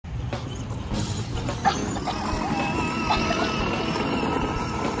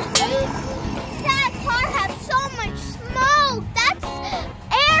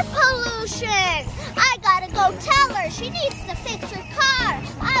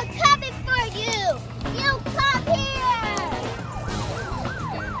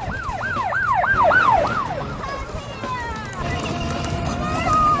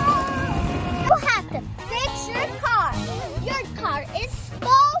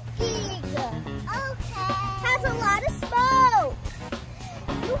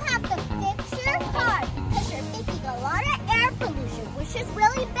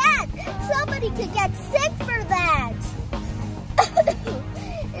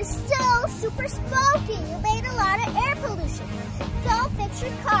super smoky. You made a lot of air pollution. Go fix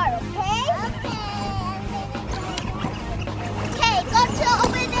your car, okay? Okay, go to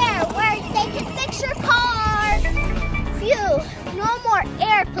over there where they can fix your car. Phew, no more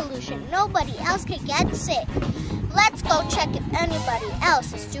air pollution. Nobody else can get sick. Let's go check if anybody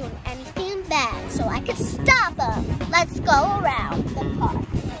else is doing anything bad so I can stop them. Let's go around the park.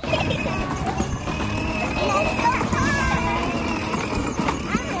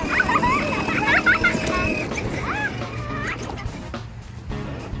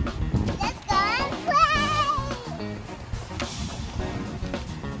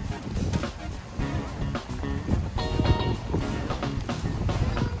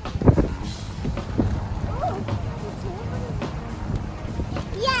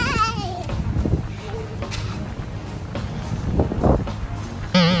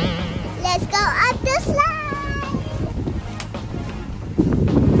 Let's go up the slide.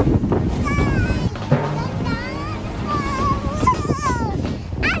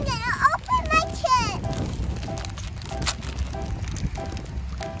 I'm gonna open my chest.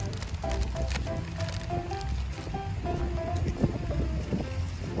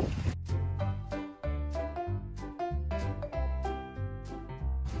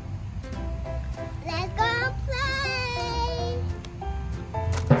 Let's go play.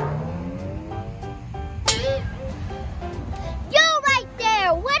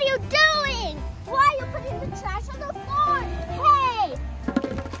 What are you doing? Why are you putting the trash on the floor? Hey,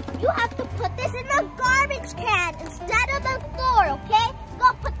 you have to put this in the garbage can instead of the floor, okay?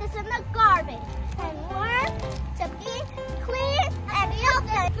 Go put this in the garbage and learn to be clean and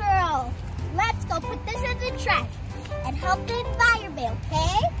healthy, girl. Let's go put this in the trash and help the environment,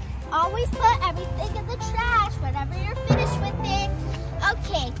 okay? Always put everything in the trash whenever you're finished with it.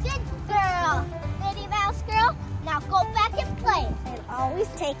 Okay, good girl. Minnie Mouse girl, now go back and play. And always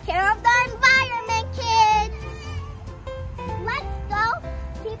take care of the environment, kids. Let's go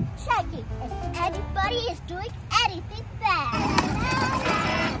keep checking if anybody is doing anything bad.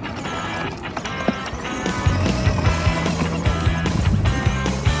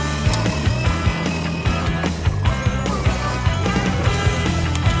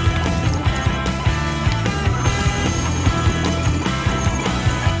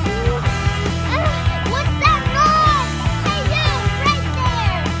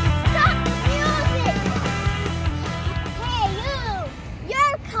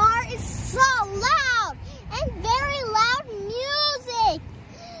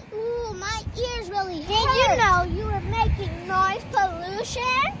 Noise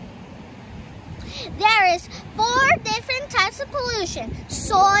pollution. There is 4 different types of pollution: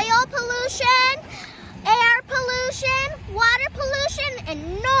 soil pollution, air pollution, water pollution,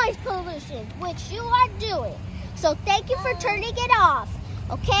 and noise pollution, which you are doing. So thank you for turning it off.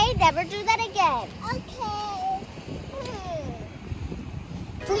 Okay, never do that again. Okay.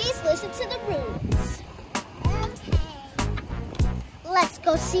 Please listen to the rules. Okay. Let's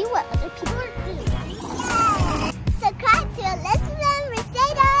go see what other people are doing. Subscribe to Let's